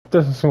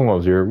This is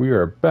Swingwells here. We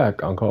are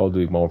back on Call of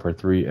Duty Modern Warfare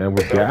 3, and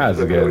we're Gaz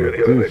again.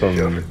 Dude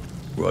from...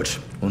 Rog,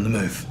 on the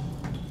move.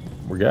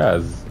 We're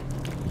Gaz.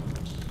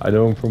 I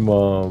know him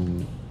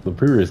from the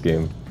previous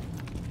game.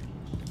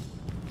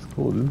 It's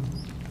cool, dude.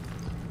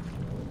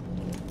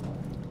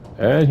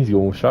 And he's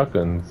going with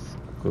shotguns.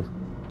 Cool.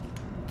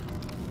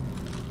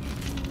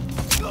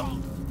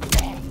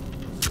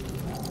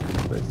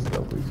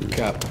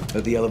 Cap,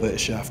 at the elevator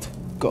shaft.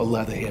 Got a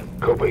ladder here.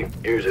 Copy.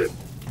 Use it.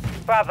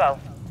 Bravo.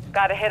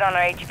 Got a hit on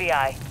our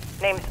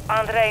HVI. Name's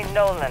Andre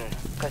Nolan.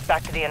 Goes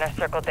back to the Inner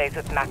Circle days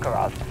with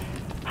Makarov.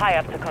 High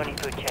up the Coney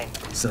food chain.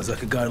 Sounds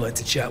like a guy I'd like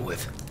to chat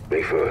with.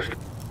 Me first.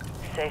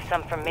 Say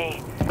some from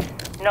me.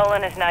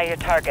 Nolan is now your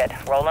target.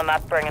 Roll him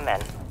up, bring him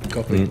in.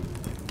 Copy.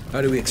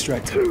 How do we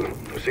extract him? 2.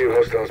 I'm seeing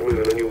hostiles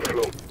moving on your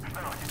floor.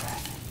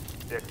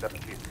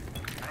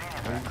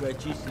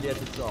 Очистили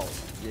этот зал.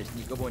 Здесь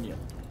никого нет.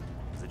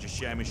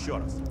 Зачищаем еще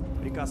раз.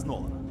 Приказ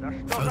Нолана.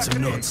 Found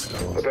some nuts.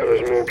 I bet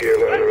there's more gear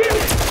lying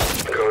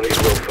around. Carney's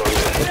well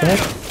funded.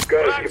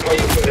 Guys, you pump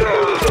the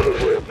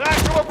fire.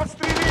 Нашего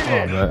подстрелили!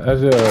 Oh man,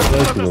 that's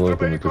nice to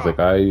look at me because like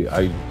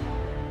I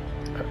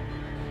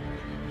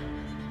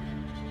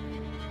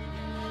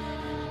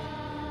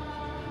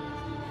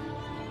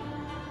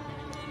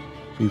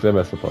Please, I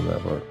messed up on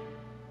that part.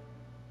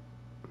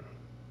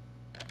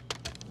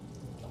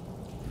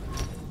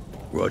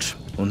 Rog,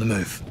 on the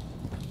move.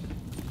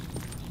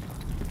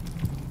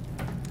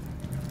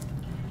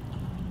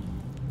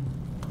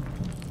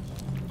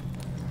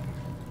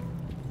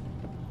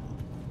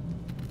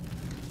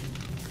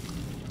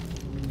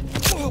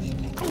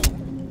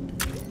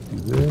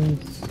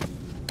 This.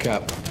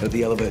 Cap, at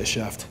the elevator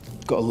shaft.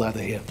 Got a ladder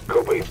here.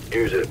 Copy.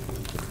 Use it.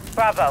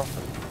 Bravo.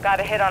 Got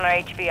a hit on our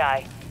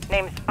HVI.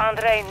 Name's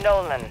Andre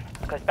Nolan.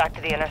 Goes back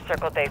to the Inner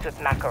Circle days with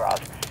Makarov.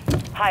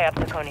 High up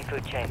the Coney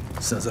food chain.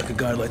 Sounds like a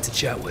guy I'd like to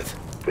chat with.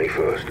 Me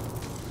first.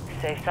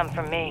 Say some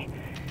from me.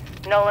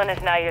 Nolan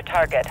is now your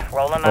target.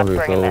 Roll him up, Okay,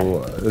 bring him in. so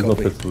there's no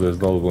Copy. pistol,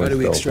 there's no How do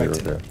we going extract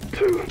stealth it?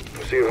 here, okay. 2.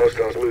 I'm seeing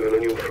hostiles moving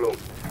on your floor.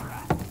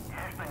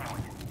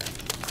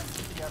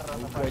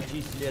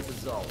 Очистили этот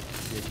зал.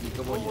 Здесь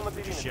никого нет.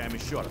 Зачищаем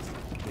еще раз.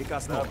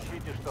 Приказ Нолана.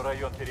 Сообщите, что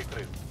район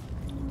перекрыт.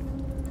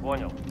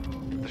 Понял.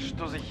 Да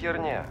что за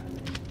херня?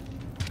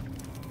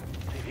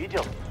 Ты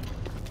видел?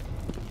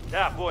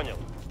 Да, понял.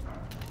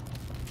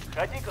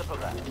 Ходи-ка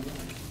туда.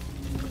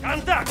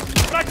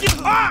 Контакт!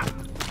 Противник! А!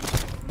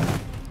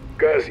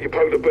 Guys, you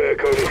poked the bear.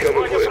 Carney's coming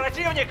for Понял you.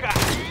 противника!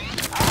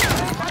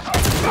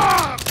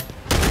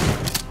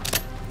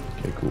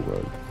 Okay, cool,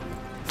 bro.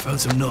 Found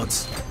some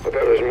nuts. I bet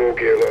there's more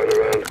gear lying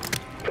around.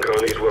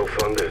 Carney's well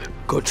funded.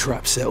 Got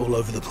traps set all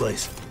over the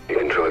place. You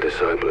can try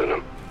disabling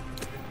them.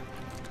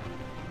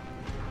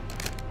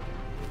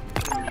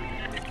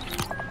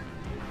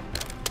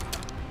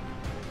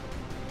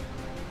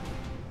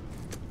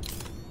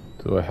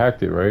 So I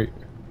hacked it, right?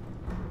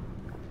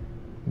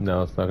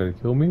 Now it's not gonna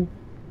kill me?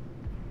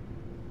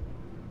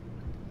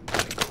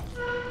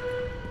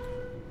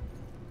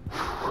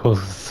 I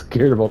was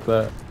scared about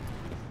that.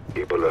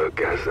 Keep alert,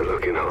 Gaz. They're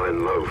looking high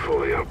and low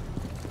for you.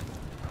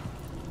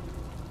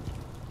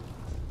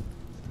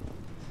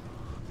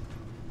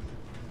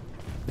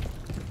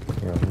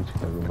 Yeah, I'm just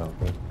gonna zoom out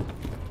there.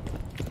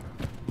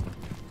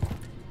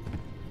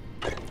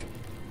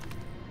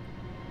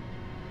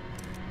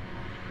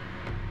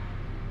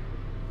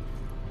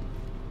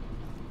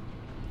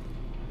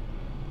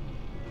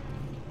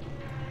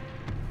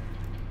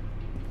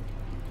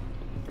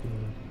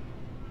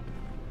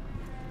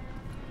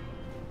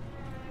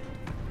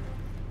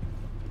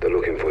 They're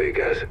looking for you,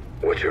 Gaz.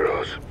 Watch your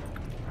ass.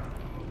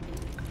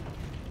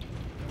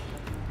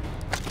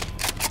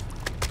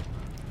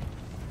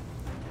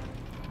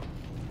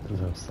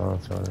 There's no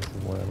silencer on this,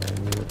 is why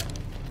I need it.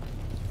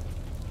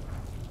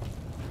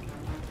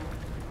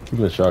 Keep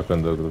the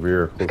shotgun though, to the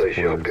rear. Close Stay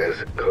sharp, quarters.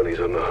 Gaz. Carney's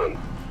on the hunt.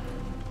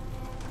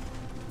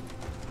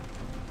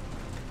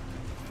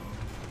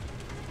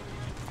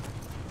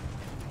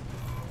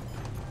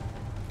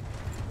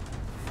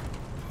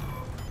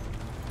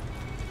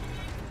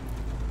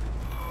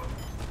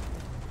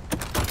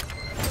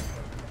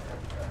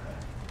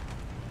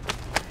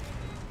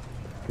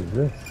 What is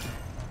this?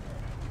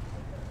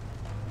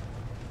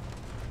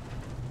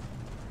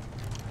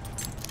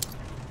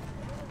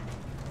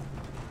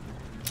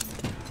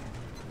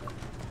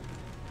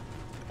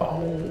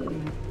 Oh,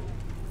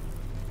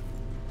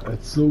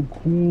 that's so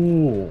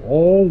cool.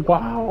 Oh,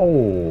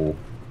 wow.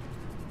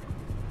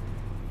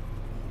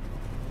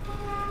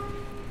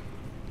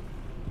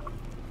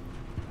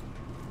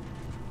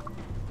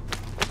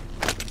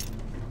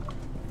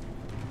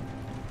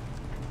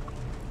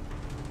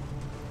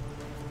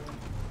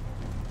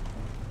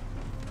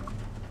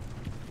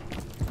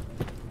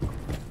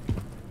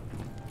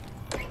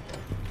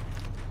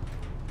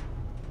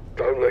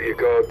 Don't let your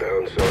guard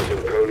down,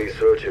 Sergeant. Coney's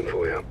searching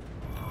for you.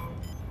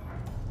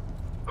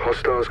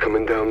 Hostiles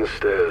coming down the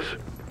stairs.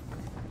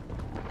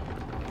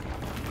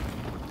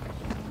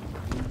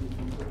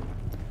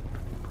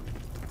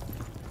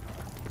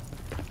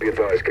 Be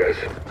advised, guys.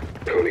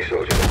 Coney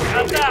soldiers.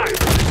 Контакт!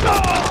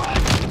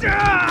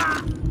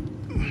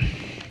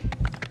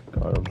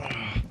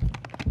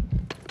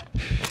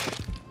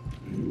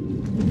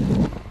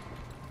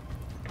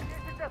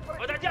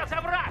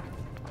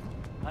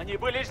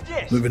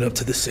 Moving up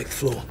to the 6th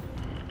floor.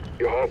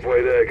 You're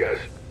halfway there, Gaz.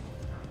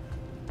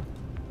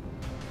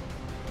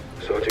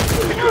 Sergeant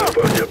Coney's trying to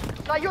burn you.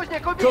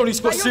 Coney's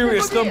got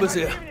serious numbers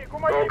here.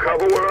 I'll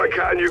cover where I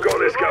can. You got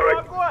this,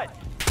 Garrick.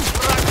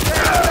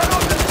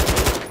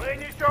 Мы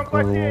несем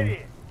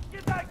потери!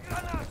 Кидай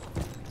гранат!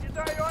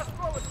 Кидаю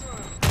осколочную!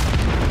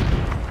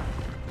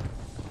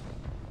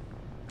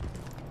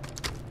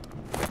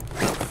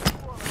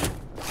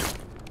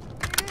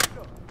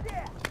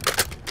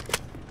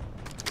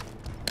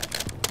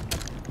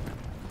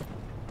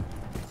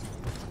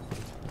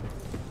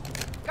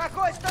 В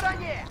какой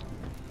стороне?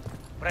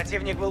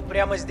 Противник был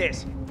прямо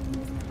здесь.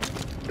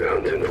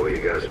 Hunting for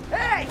you, Gaz.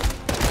 Эй!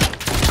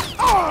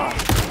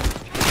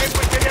 Мы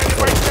потеряли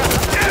бойца!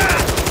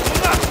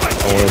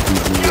 I wanted to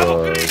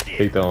do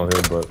takedown on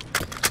him, but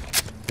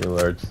he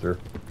register.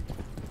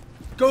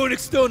 Going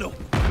external.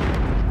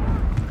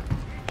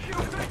 Ищи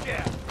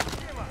укрытие!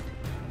 Дима!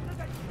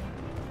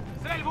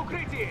 Цель в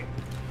укрытии!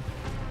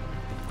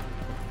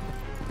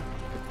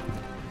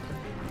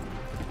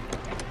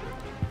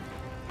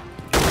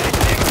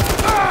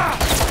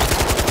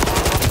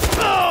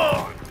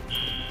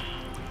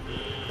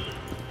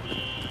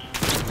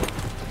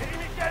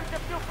 Перемещаемся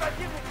в тыл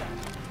противника!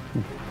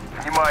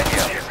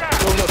 Внимание!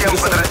 Всем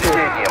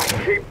подразделениям!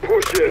 Keep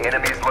pushing.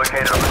 Enemies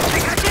located on the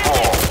 6th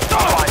floor.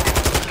 Find him.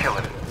 Kill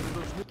him.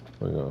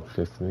 We're gonna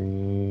fist me.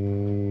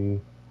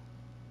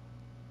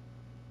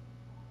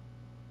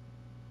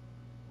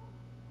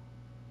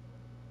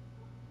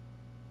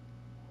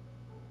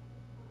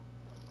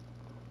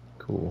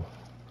 Cool.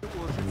 No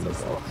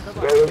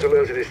one's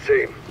alerted his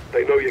team.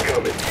 They know you're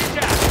coming.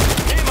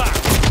 Дима!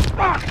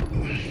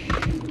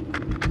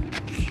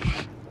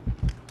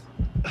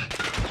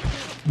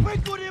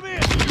 Выкурим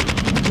их!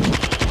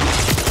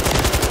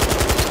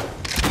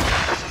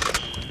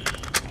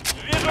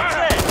 Вижу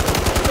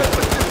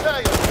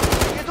цель!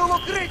 Иду в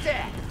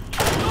укрытие!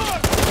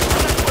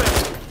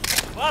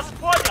 Вас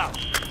понял!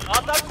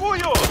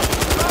 Атакую!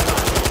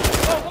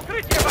 О, в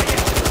укрытие,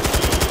 боец!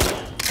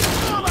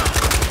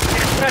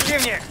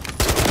 Противник!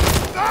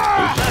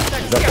 Нас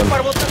так всех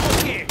порвут на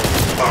куски!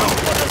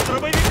 Вот из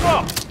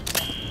дробовиков!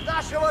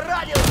 Нашего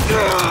ранил!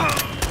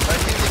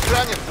 Противник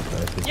ранен?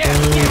 Нет!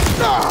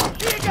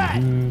 Двигай!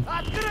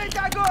 Открыть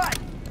огонь!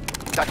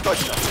 Так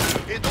точно.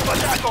 Иду в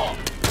атаку.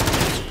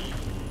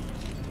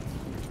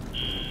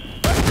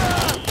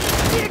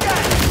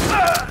 Двигай!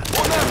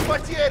 У нас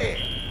потери.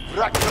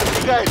 Враг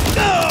продвигается.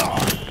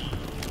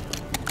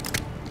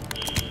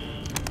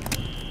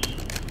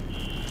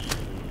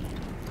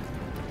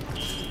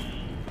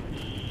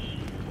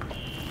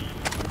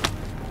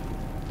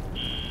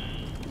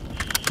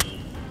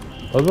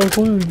 I was like,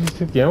 cool, you just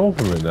take the ammo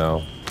from it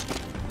now.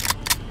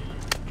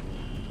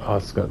 Oh,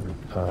 it's got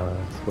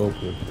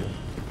scope with it.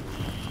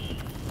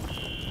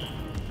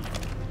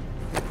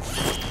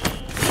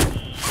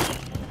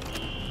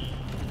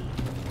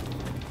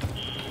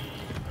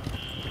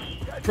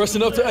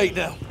 Pressing up to 8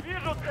 now.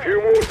 Вижу цель! Few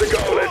more to go.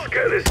 Let's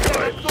get this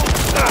guy.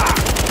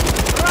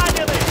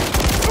 Раненый!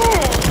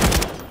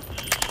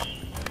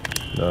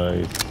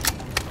 Nice.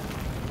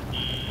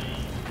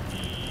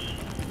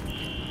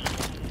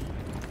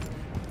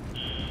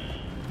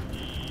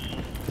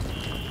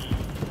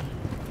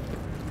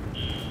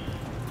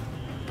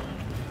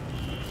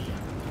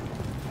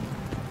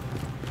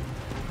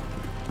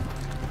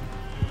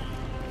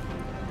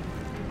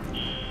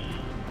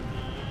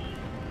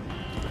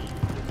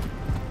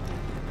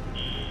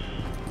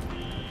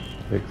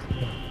 Six.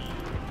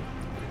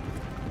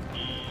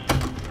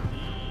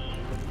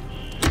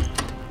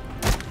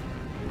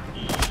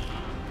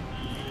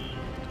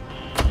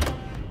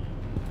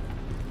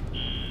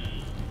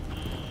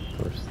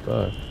 We're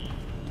stuck.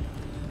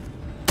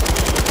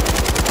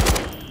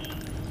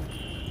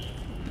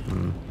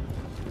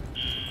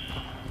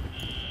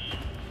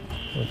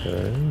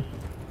 Okay.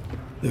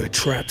 There are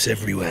traps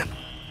everywhere.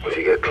 If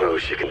you get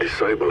close, you can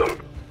disable them.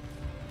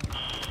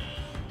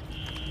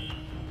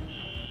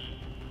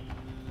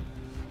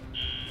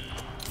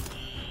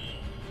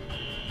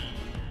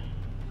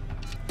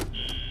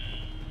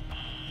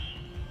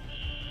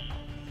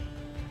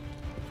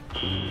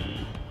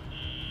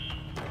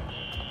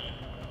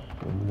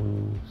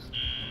 Moves.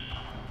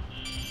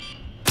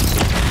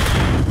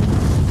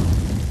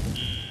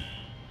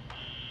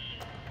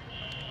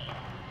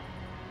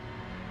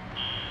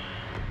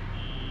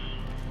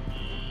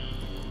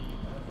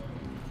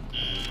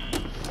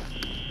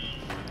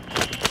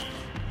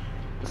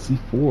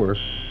 C4.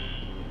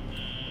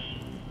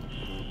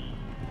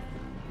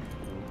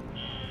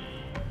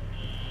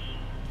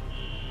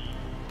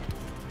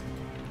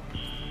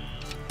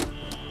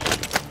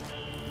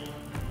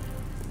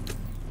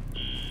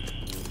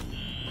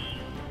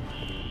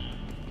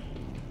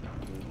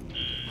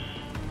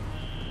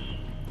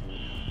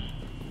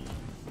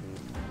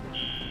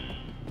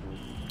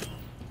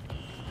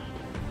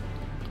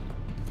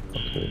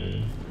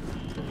 Okay.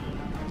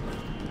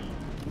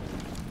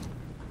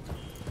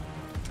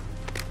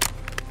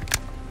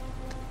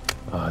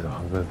 Ah, I don't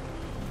have it.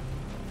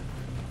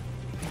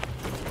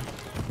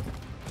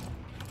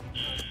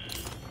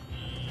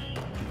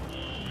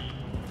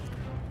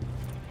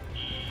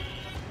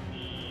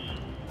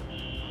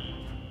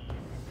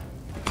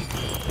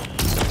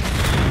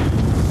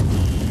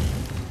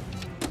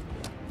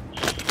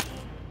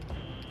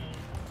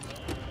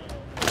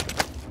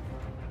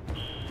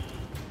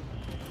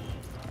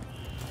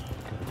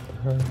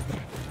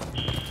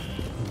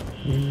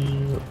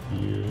 Here.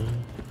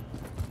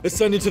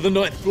 Ascending to the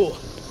 9th floor.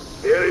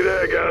 Nearly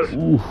there, guys.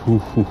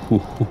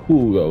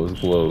 Ooh, that was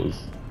close.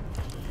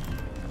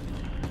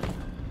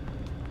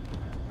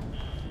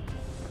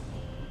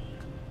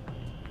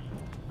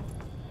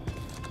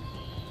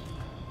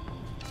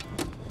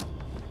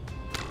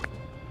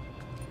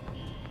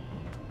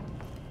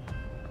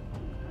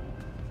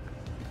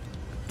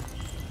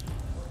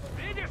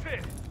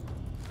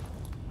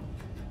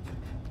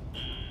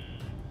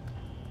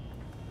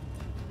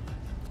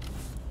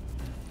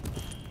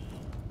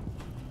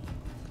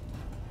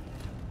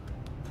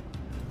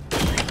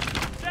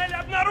 Цель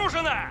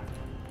обнаружена!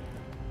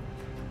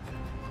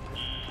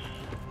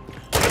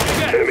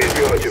 Enemies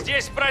behind you.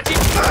 Здесь противник!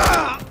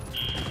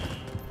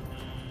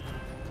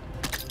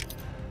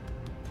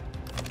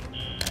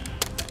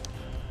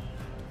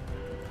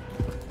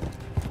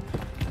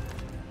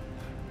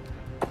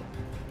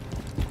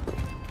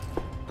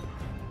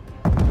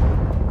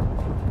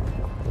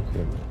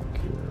 Okay, back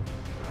here.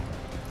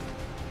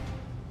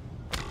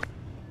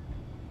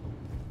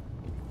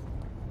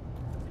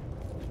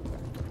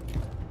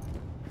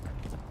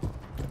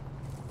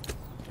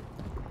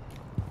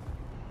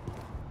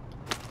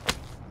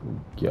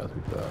 Yeah,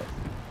 through that.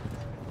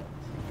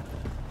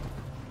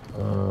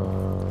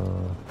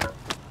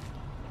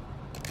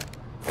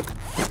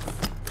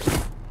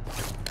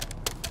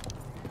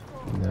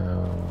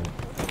 Now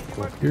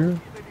go up here.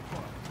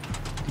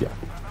 Yeah.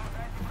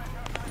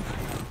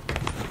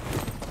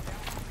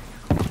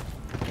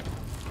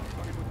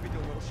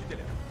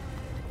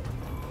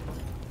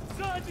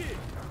 Сзади!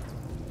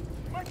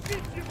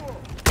 Мочить его!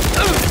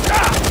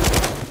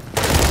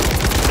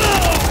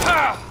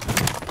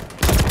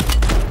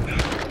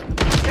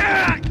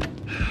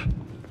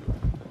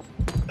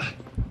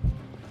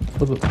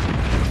 What the?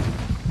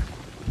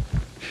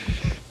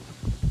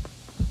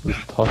 Was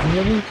he talking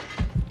at me?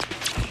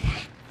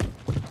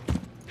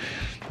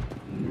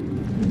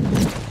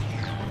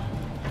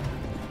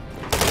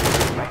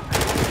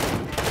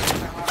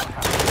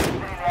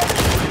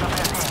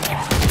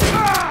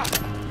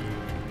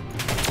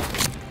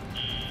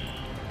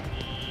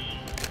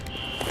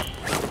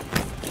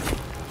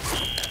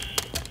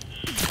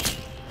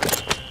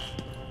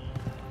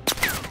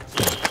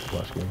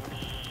 Flash game.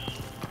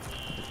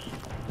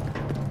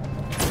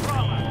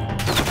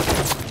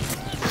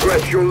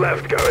 Stretch your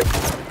left, Garrett.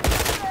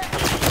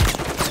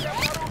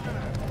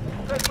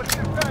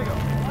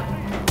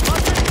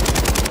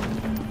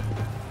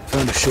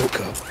 Found a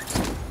shortcut.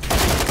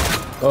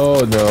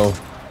 Oh no.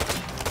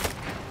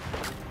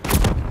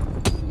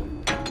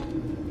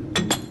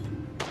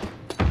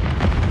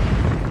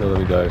 No, let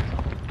me die.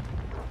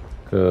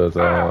 Cause I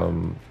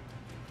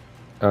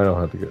don't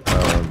have to get. I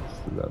don't want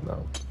to do that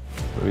now.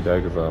 Let me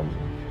die, cause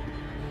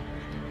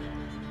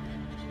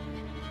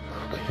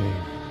okay.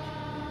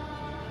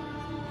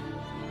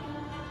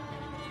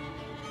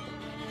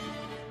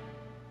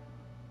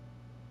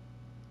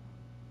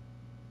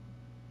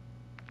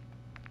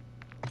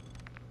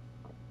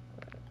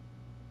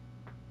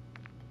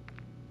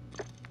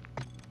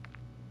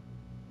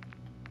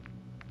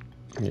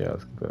 Yeah,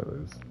 let's get that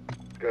is.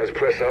 Guys,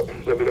 press up.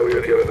 Let me know you're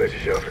at the elevator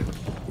shaft.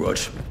 Rog,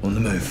 on the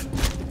move.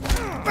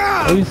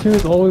 Are you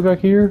serious? All the way back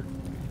here?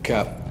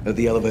 Cap, at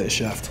the elevator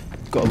shaft.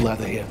 Got a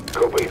ladder here.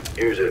 Copy.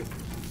 Use it.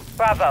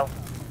 Bravo.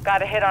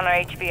 Got a hit on our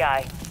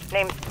HVI.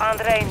 Name's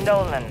Andrei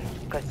Nolan.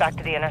 Goes back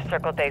to the inner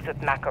circle days with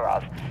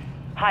Makarov.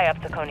 High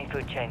up the Coney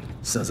food chain.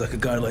 Sounds like a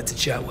guy I'd like to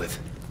chat with.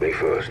 Me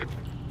first.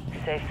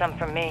 Save some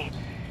from me.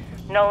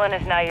 Nolan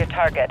is now your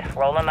target.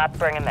 Roll him up,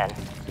 bring him in.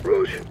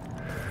 Rose.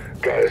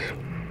 Guys,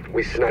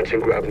 we snatch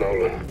and grab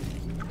Nolan.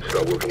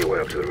 Start working your way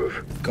up to the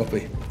roof.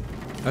 Copy.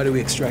 How do we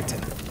extract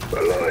him?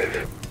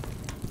 Alive.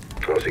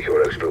 I'll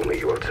secure exfil, meet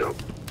you up top.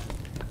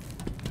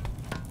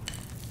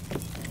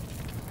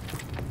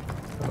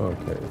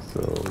 Okay, so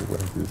we're going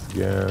to do this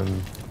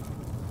again.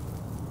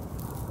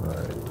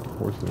 Alright,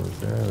 14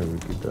 minutes in, we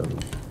get done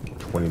in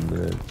 20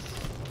 minutes.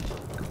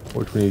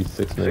 Or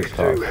 26 minutes 6-2,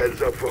 tops.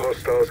 heads up for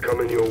hostiles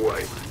coming your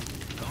way.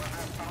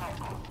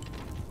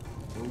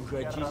 Мы уже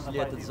очистили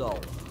этот зал.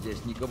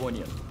 Здесь никого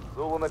нет.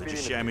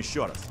 Зачищаем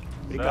еще раз.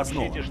 Приказ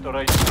снова.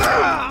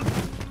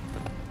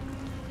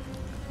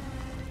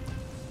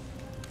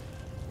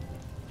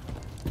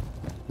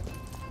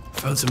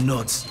 Found some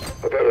nods.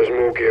 I bet there's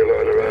more gear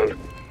lying around.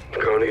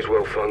 Carney's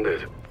well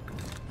funded.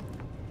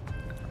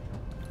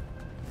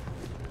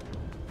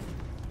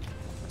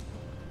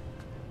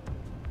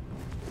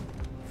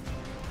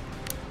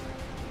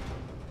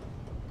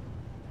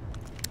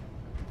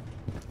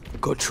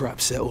 Got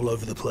traps set all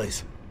over the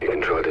place. You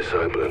can try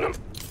disabling them.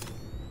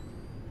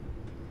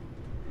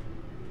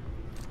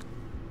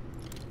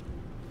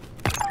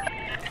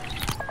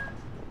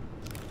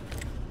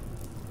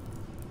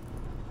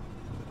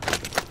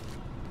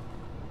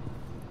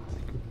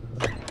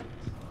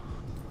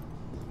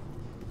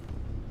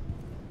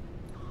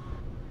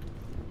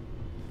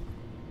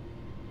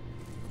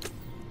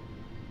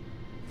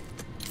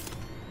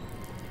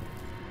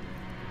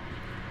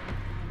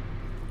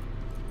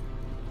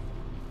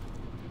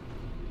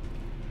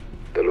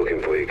 They're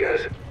looking for you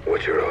guys.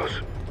 Watch your ass.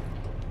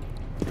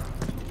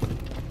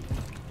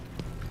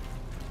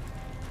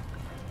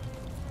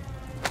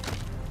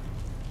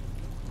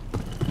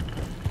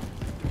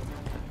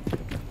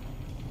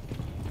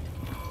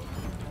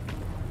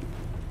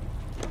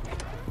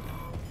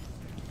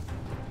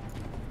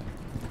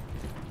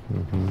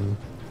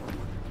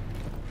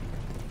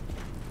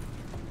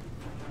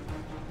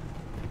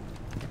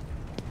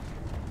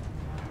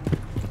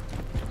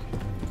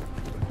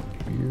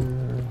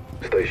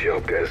 Stay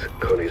sharp, guys.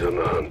 Connie's on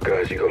the hunt.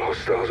 Guys, you got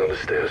hostiles on the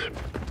stairs.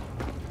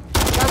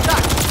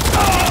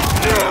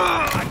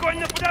 Огонь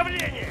на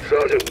подавление!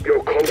 Sergeant,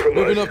 you're compromised.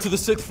 Moving up to the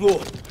 6th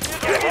floor.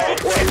 You're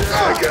halfway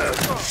there, guys.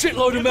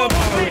 Shitload of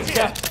manpower in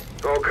cap.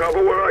 I'll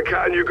cover where I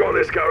can. You got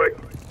this, Garrick.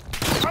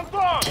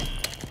 Антон!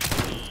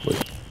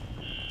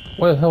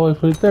 What the hell I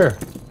put it there?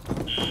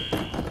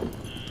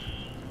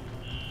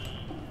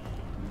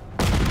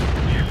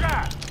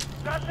 Тихо!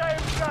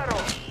 Задаем жару!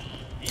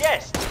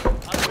 Есть!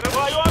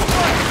 Открываю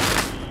огонь!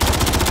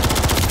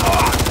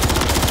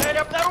 Цель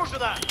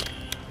обнаружена!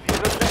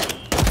 Вижу цель!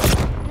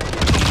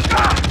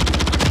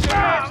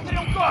 Потеряем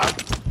стрелков!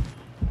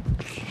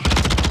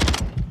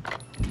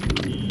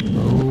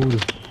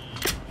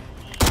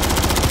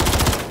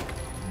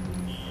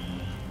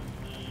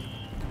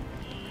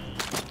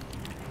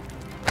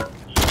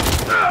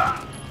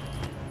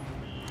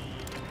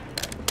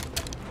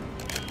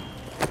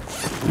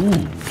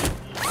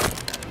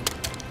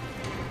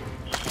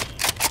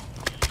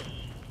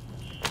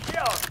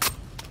 Где он?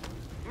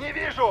 Не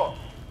вижу!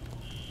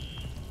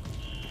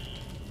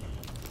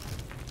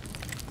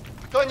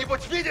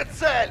 Кто-нибудь видит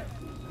цель?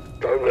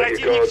 Don't let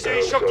your guard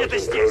down, Sergeant.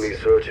 Tony's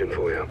searching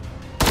for you.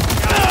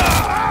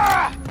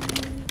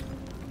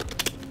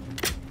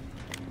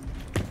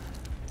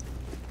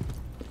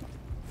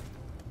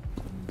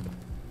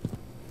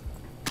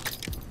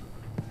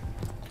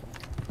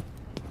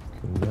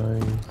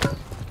 Nice.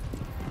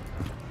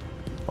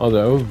 Oh,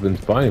 that would have been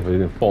fine if I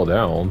didn't fall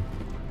down.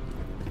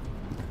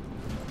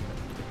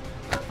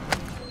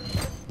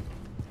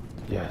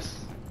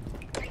 Yes.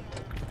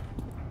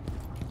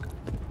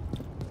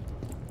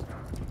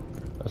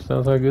 That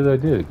sounds like a good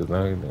idea, because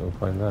now I can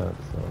find that,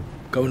 so.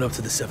 Going up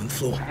to the 7th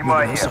floor. Moving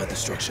Внимание! outside the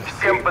structure.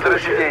 Всем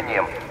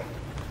подразделениям.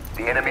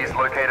 The enemy is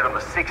located on the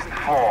 6th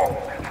floor.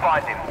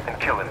 Find him and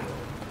kill him.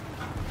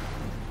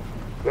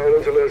 No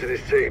one's alerted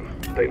his team.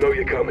 They know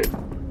you're coming.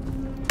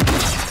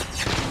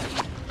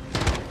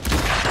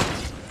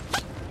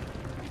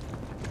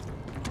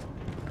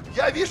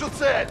 Я вижу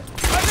цель!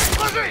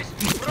 Ложись!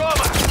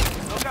 Рома!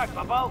 Ну как,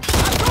 попал?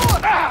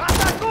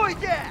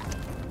 Атакуйте!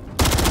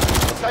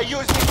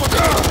 Союзник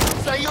убит!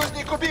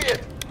 Союзник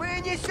убит! Мы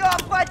несем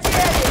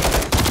потери!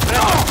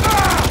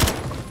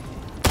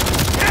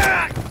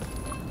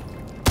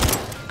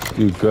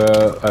 You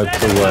go, that's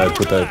the way I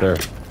put that there.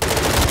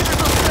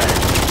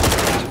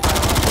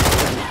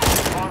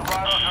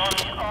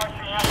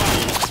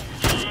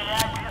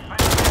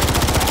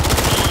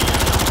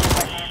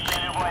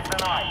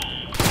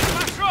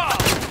 Пошел!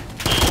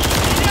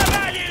 Меня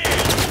ранили!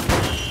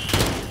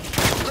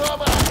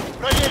 Рома!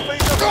 Проверь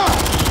боезапас!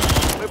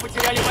 Мы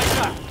потеряли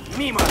бойца!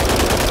 Мимо!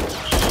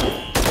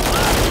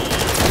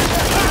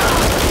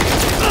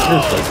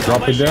 Just like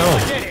drop it down.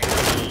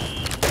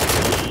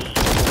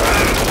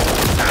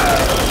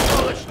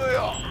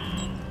 Сволочную!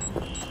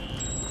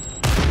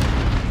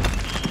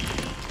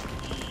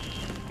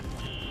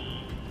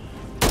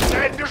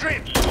 Цель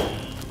бежит!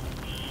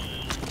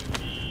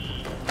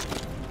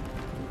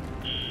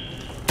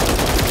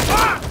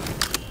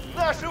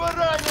 Нашего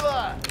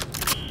ранило!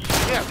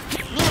 Нет,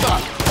 мимо!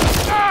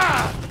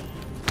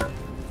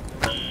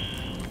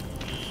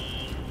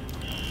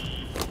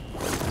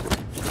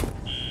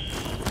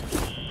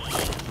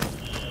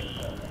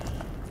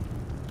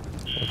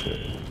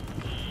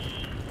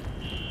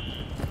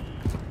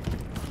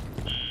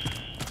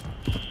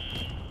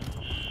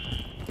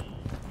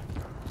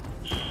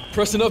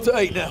 Pressing up to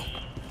 8 now.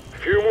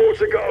 Few more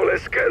to go.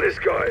 Let's get this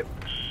guy.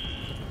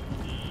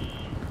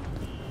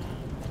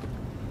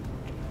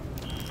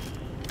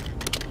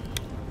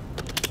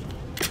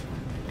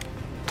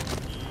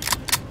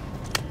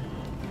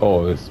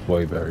 Oh, it's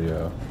way better,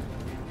 yeah.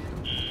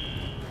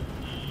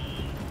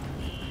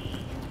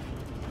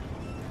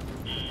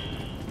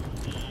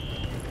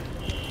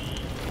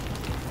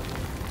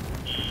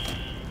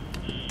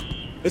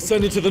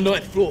 Ascending to the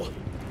 9th floor.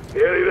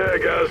 Nearly there,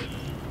 guys.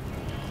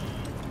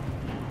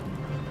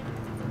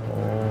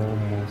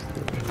 Almost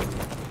there.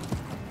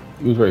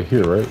 It was right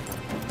here, right?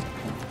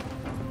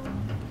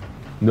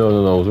 No,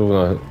 it was over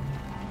on.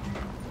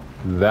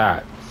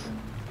 That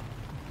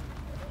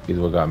is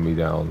what got me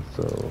down,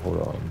 so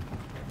hold on.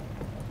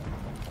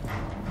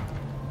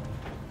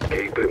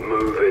 Keep it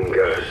moving,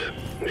 guys.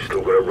 We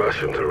still got a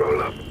ration to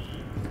roll up.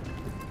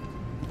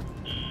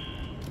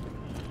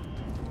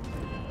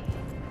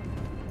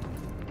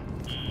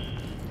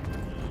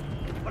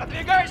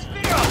 Продвигаюсь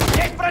вперед!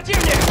 Есть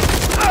противник!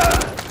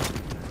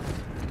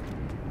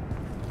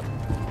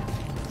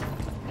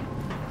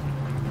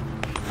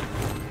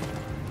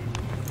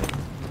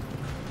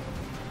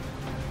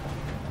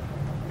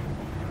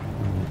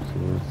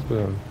 it's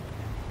good.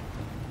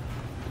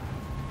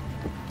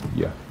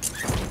 Yeah.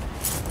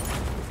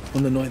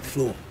 On the 9th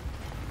floor.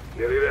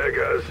 Nearly there,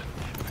 guys.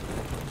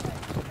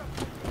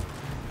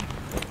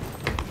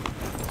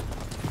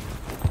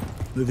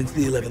 Moving to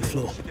the 11th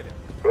floor.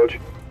 Roger.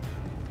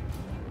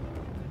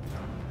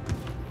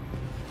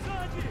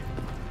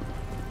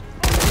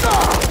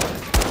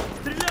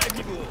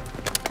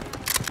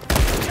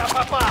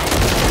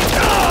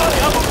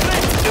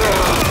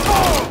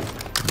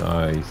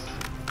 Nice.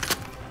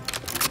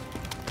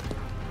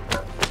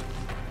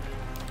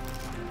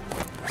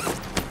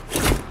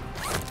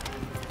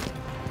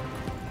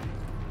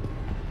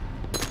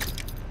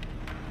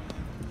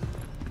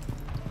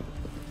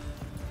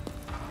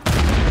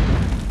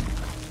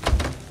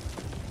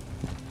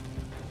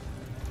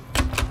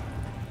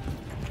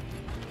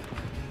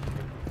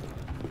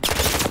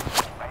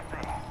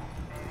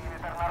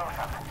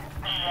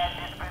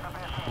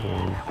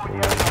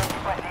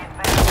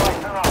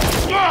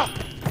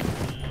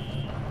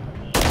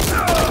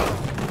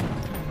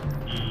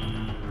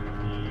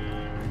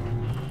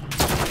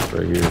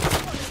 Right here.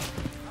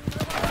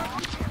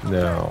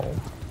 Now.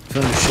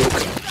 Found a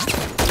shortcut.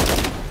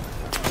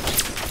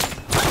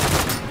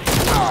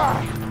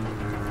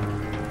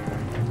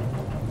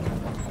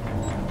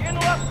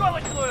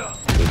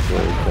 This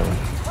way we come.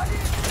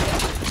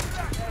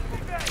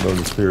 Don't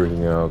just clear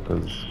everything out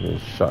because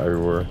there's shot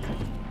everywhere.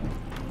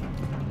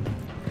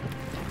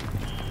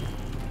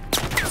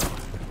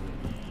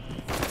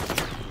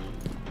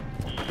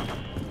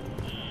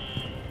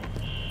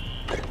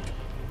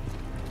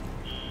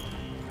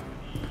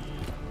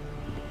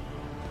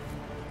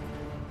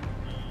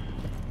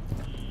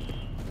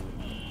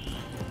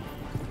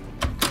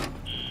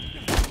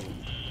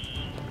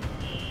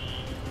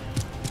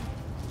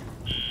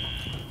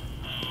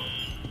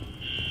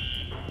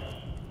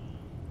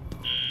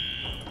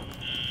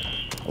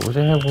 I wish I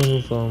had one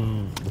of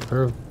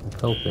those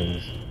repel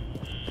things.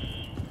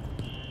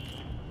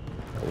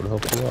 That would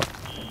help a lot.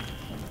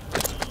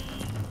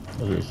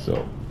 Okay, so.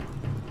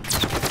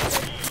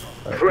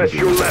 Press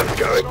your left,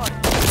 going.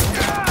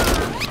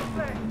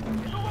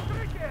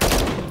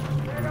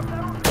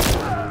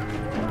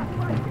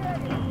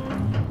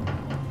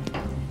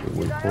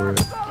 Wait for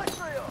it.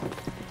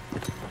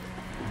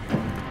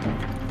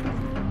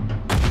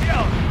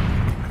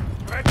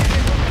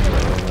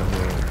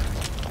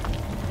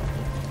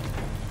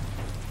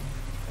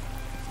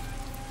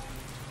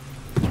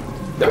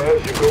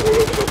 Guys, you've got one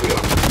on top of you.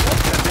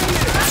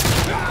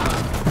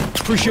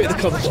 Appreciate the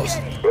cover, boss.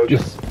 Roger.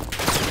 Yes.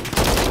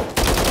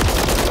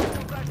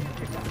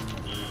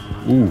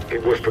 Ooh.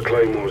 Keep watch for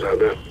claymores out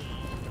there.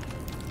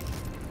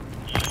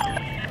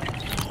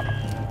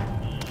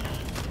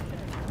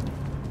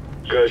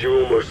 Guys,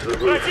 you're almost to the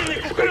roof.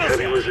 Expect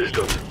heavy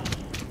resistance.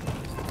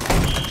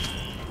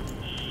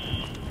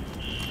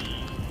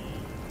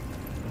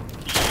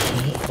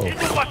 Oh.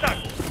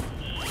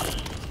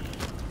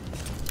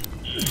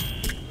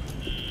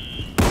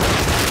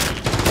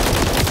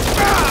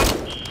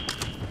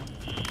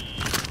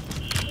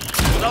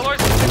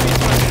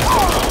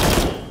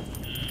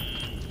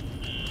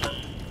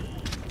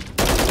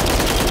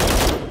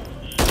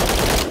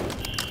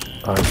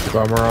 Alright,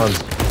 armor on.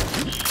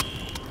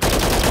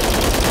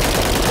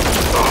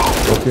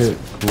 Okay,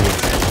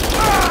 cool.